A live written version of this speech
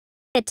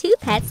The two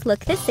pets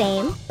look the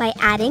same by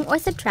adding or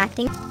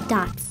subtracting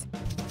dots.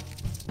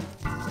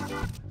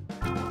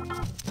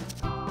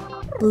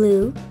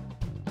 Blue,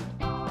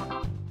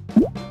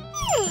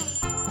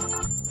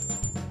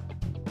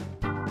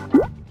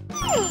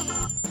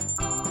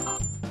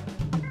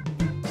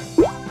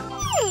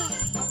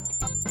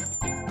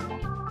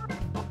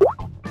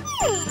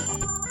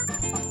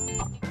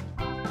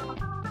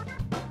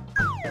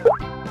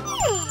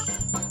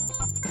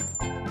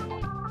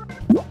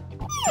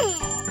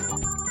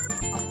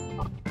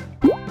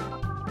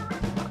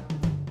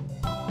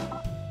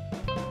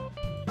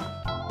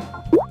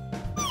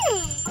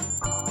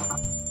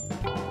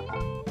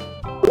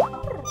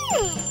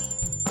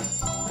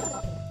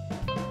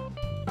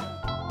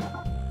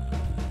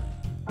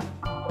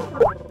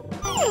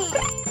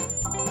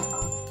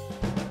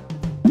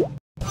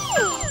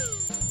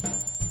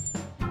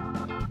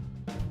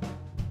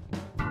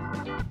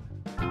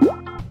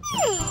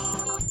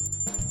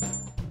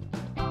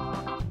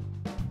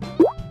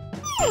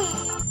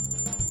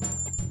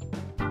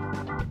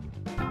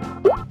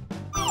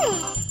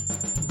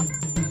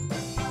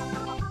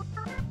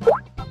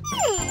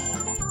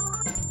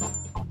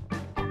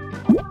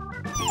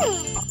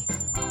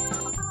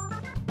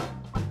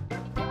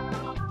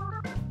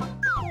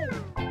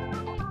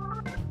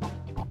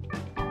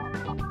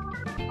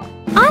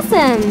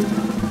 awesome!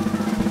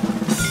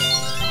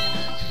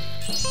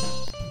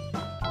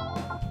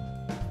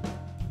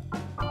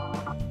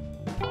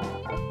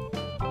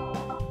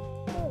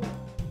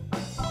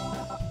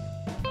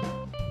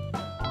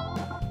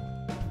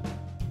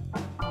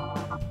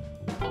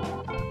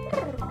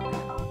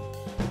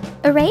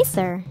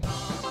 Eraser.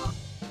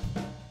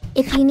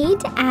 If you need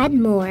to add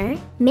more,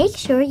 make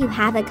sure you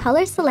have a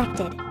color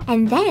selected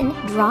and then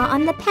draw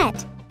on the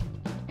pet.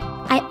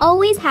 I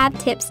always have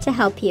tips to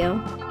help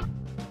you.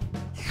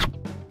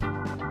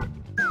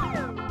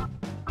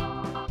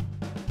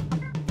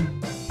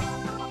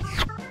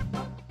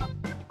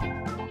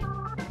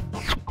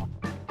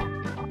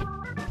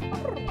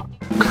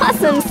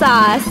 Awesome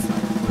sauce!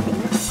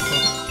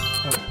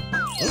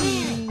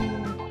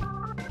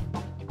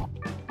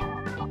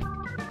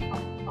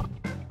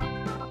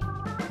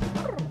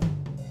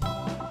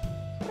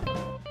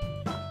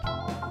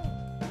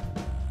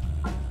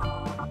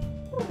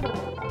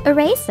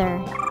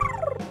 Eraser.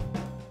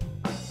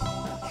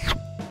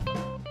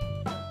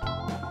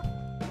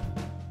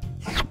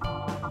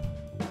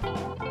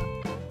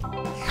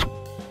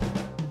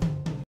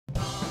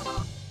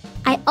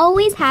 I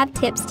always have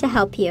tips to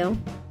help you.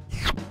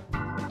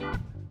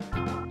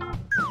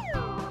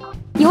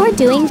 You're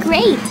doing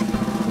great!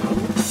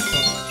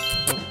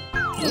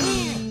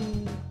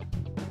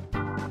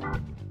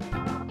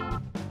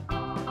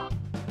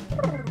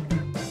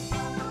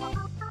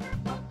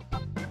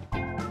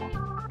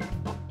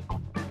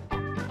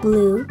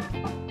 Blue,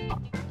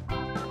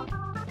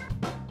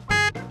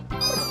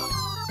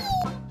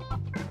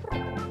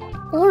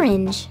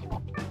 orange.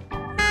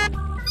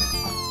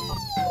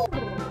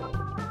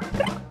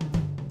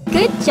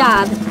 Good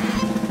job!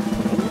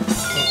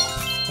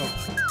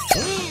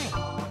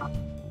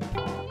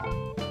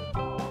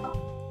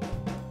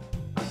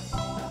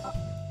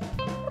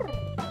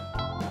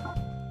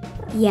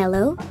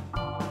 Yellow,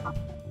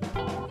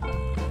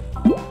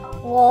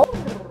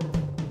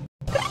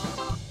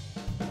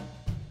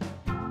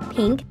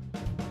 pink,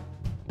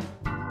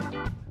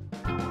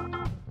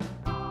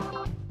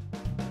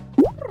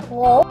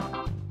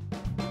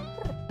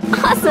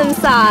 awesome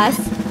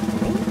sauce!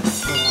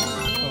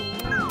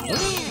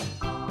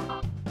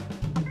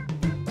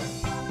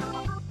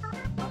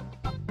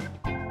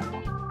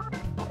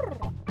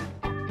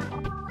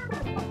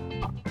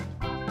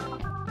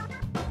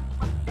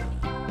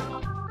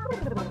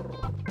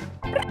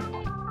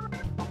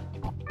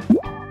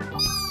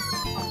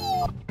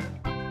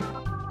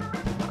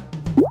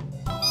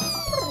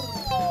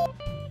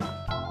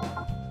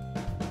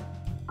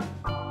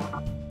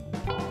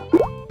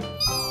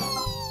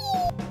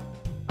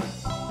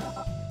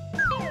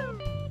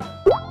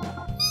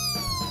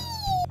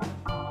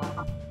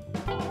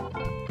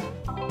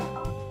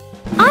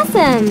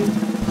 Awesome!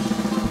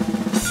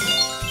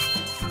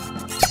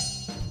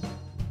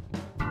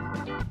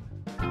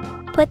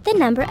 Put the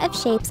number of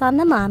shapes on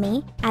the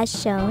mommy as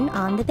shown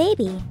on the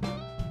baby.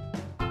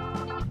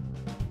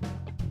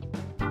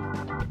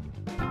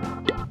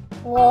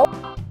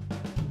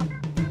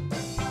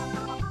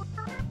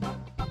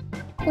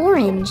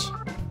 Orange,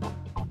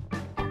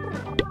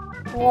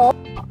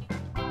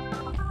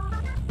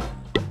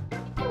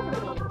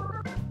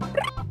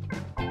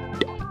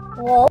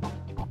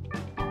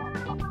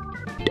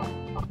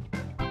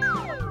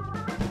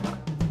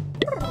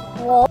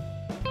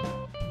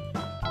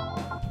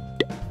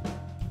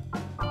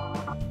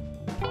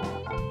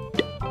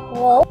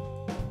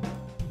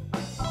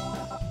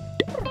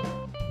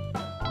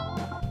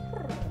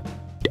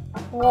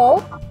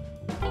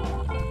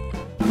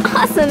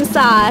 awesome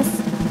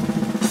sauce!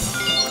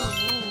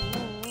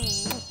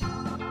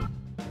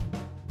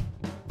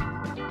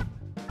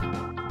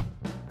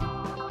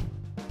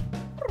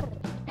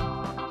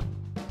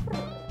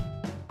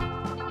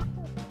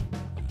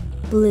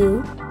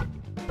 Blue.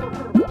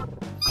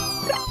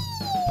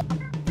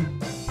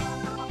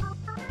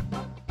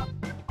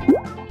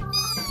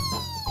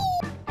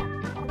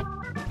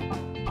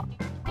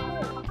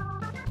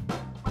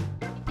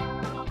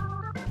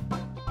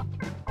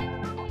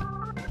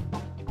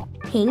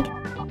 Pink.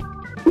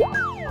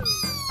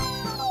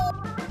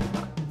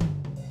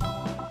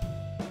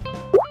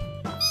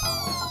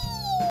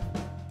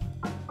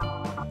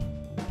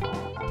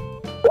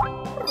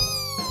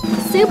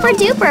 Super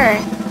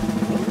duper!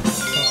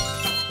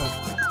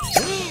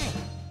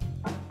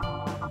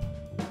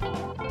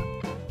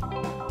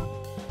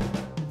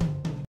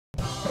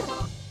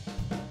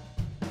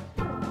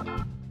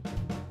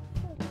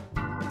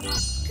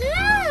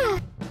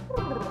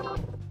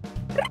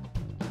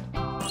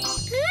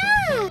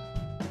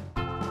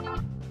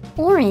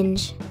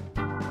 Orange.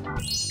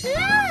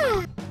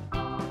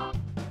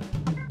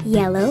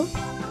 Yellow.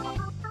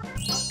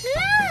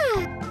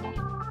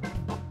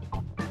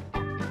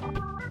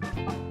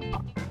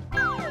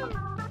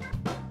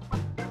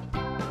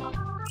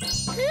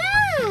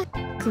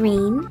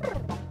 Green.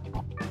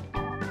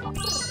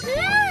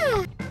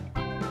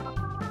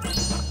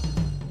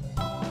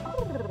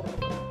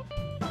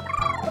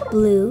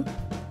 Blue.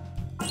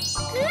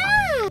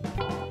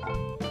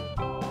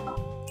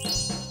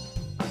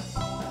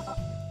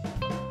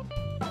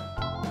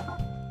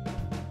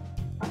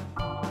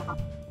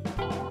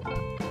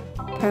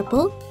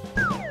 Purple.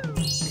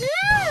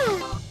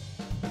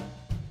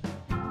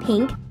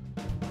 Pink.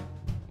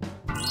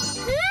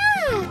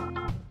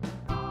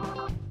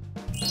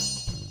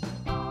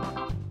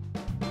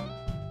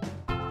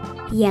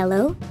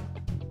 Yellow.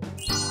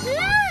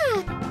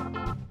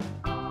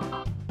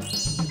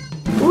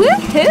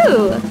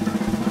 Woohoo!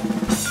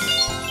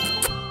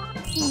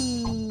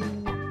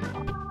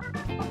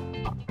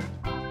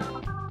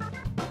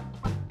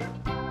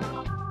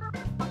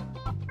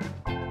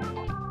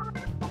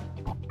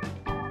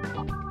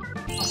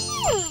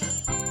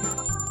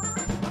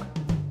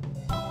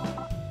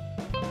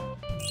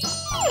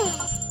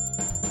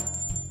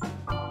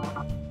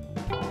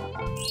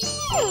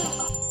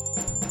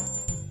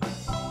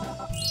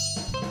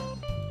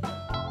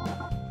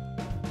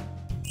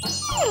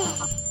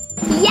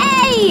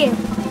 Yay!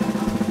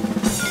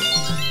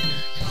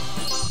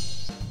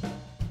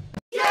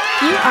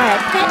 You are a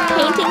pet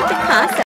painting Picasso.